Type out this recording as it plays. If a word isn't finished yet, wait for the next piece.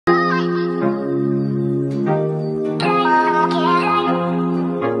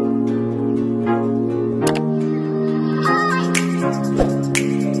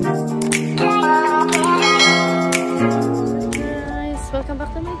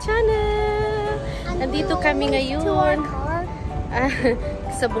channel! Nandito kami ngayon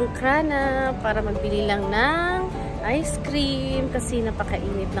sa Buncrana para magbili lang ng ice cream kasi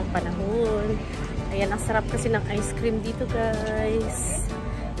napakainit ng panahon. Ayan, ang sarap kasi ng ice cream dito, guys.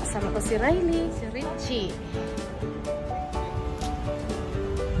 Kasama ko si Riley, si Richie.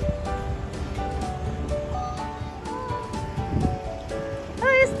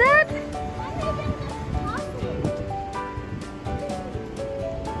 What is that?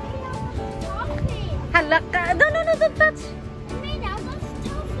 Halaka! No, don't touch!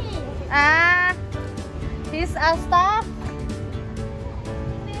 He's our staff.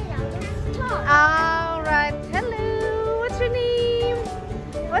 Alright, hello. What's your name?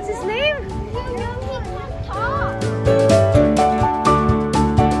 What's his name?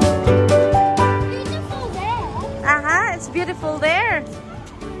 Beautiful there. It's beautiful there.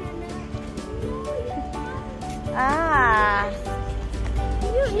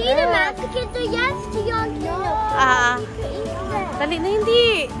 You need a mask to yes to your Dali na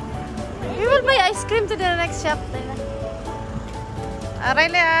hindi. We will buy ice cream to the next shop.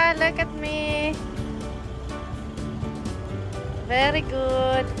 Riley, look at me. Very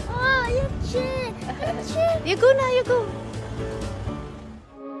good. Oh, you cheat. You go now, you go.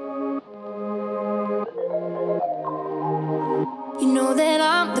 You know that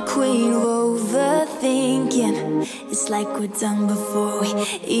I'm the queen of overthinking. It's like we're done before we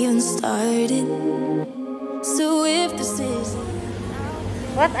even started. So if this is...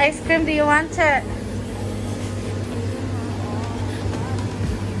 What ice cream do you want?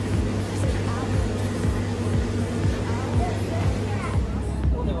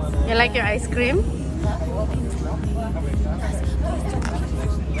 You like your ice cream?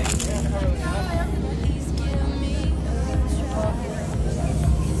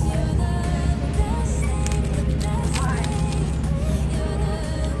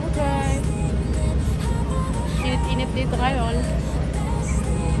 Okay. Init-init dito ngayon.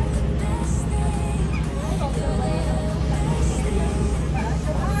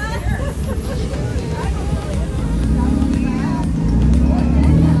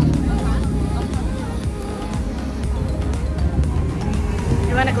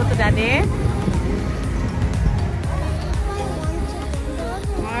 You wanna go to Daddy?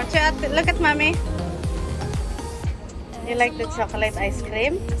 Oh, chat. Look at Mommy. You like the chocolate ice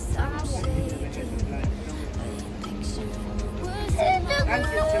cream?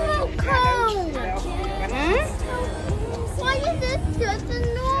 Why is it just a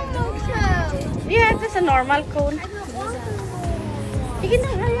normal cone? Yeah, it's a normal cone. Sige na,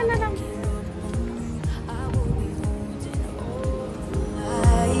 ayan na lang.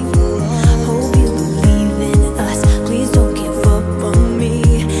 Hope you believe in us. Please don't give up on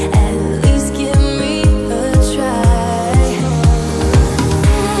me. At least give me a try.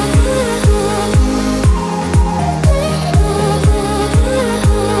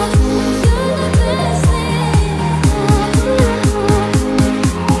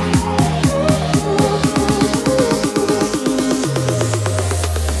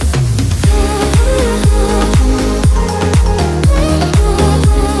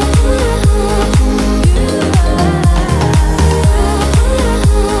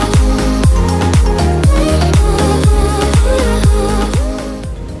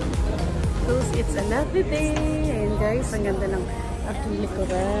 It's a lovely day. Ayan guys, ang ganda ng aking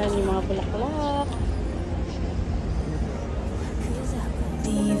likuran. Yung mga bulaklak.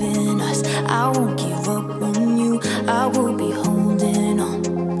 Believe in us. I won't give up on you. I will be holding on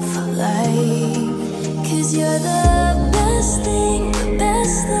for life. 'Cause you're the best thing,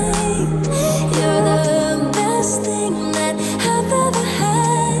 best thing. You're the best thing that I've ever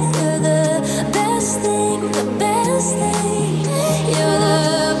had. You're the best thing, the best thing. You're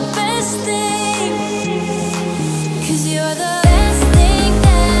the best thing. 'Cause you're the best thing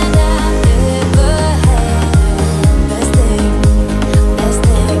that I've ever had. Best thing, best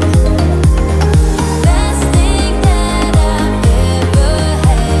thing. Best thing that I've ever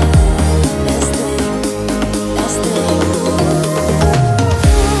had. Best thing, best thing.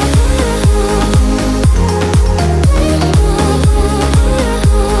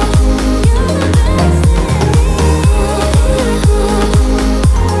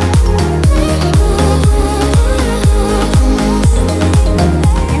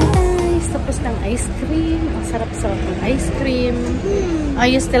 Oh,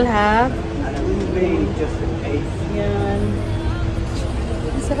 you still have? Just in case. Yan.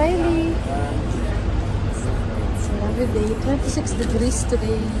 It's Riley. It's a lovely day. 26 degrees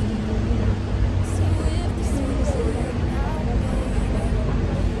today.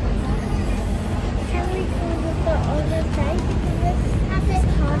 Can we go with the other side? Have it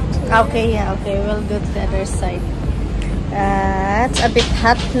hot Okay, yeah, okay. We'll go to the other side. It's a bit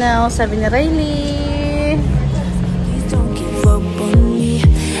hot now, sabi ni Riley. Please don't give up on me.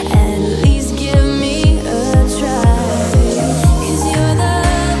 At least give me a try. 'Cause you're the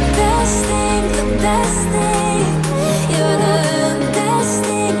best thing, the best thing. You're the best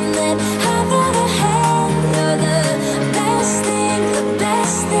thing that I've ever had. You're the best thing, the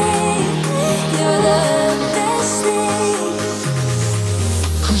best thing. You're the best thing.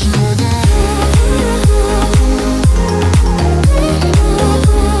 'Cause you're the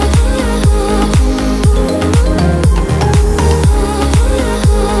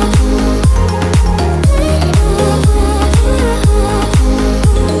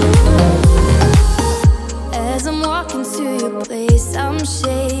As I'm walking to your place, I'm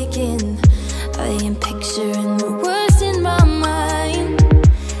shaking. I am picturing the words in my mind.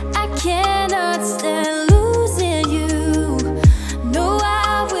 I cannot stand losing you. No,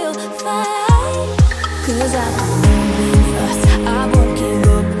 I will fight. 'Cause I believe in us. I won't give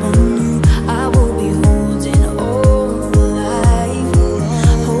up on you. I will be holding on for life.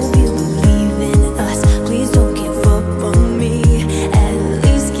 Hope you believe in us. Please don't give up on me. At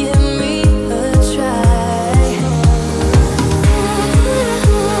least give me a try.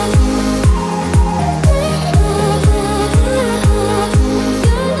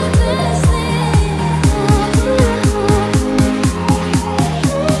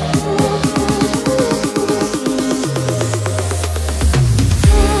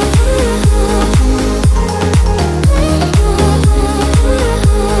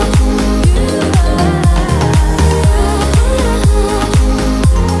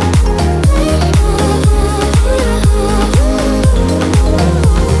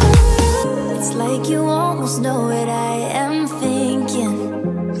 It's like you almost know what I am thinking.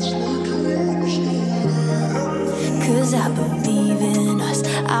 'Cause I believe in us.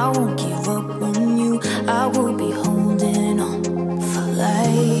 I won't give up on you. I will be holding on for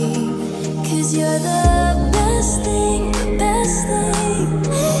life. 'Cause you're the best thing, the best thing.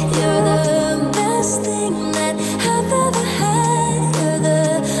 You're the best thing that I've ever had. You're the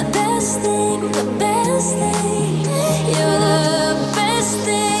best thing, the best thing. You're the best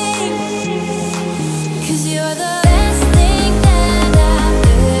thing. 'Cause you're the best thing that I've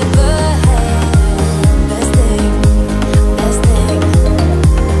ever had. Best thing, best thing.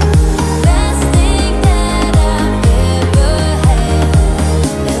 Best thing that I've ever had.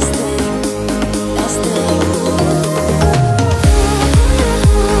 Best thing, best thing.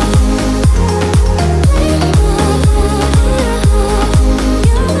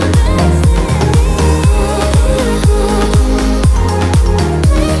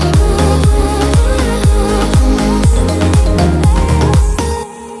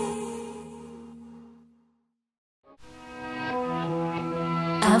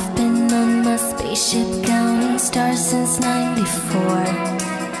 I've been on my spaceship counting stars since '94,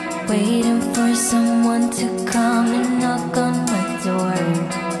 waiting for someone to come and knock on my door.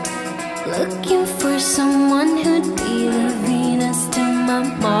 Looking for someone who'd be the Venus to my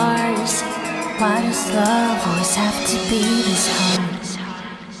Mars. Why does love always have to be this hard?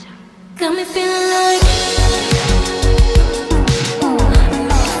 Got me feeling like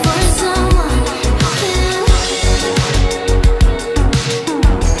for someone who can.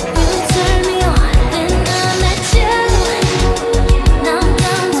 You turn me on and I met you. Now I'm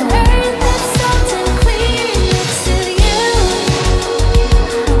down to earth, it's salt and clear next to you.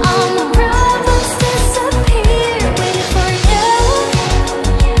 All my problems disappear, waiting for you.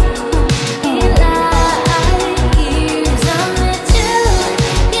 In light years I met you.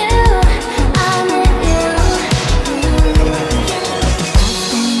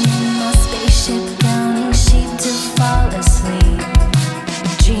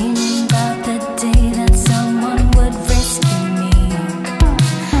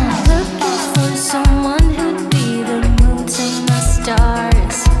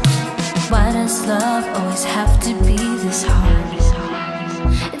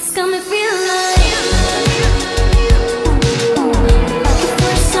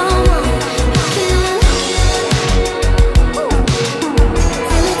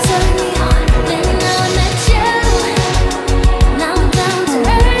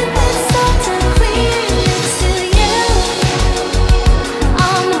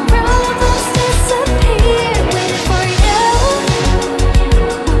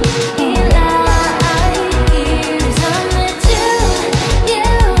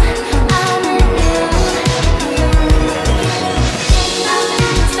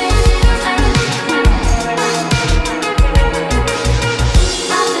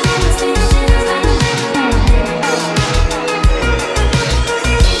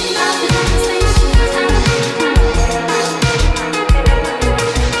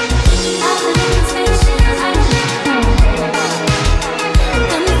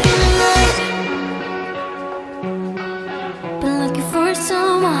 for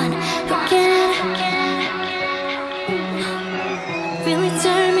someone who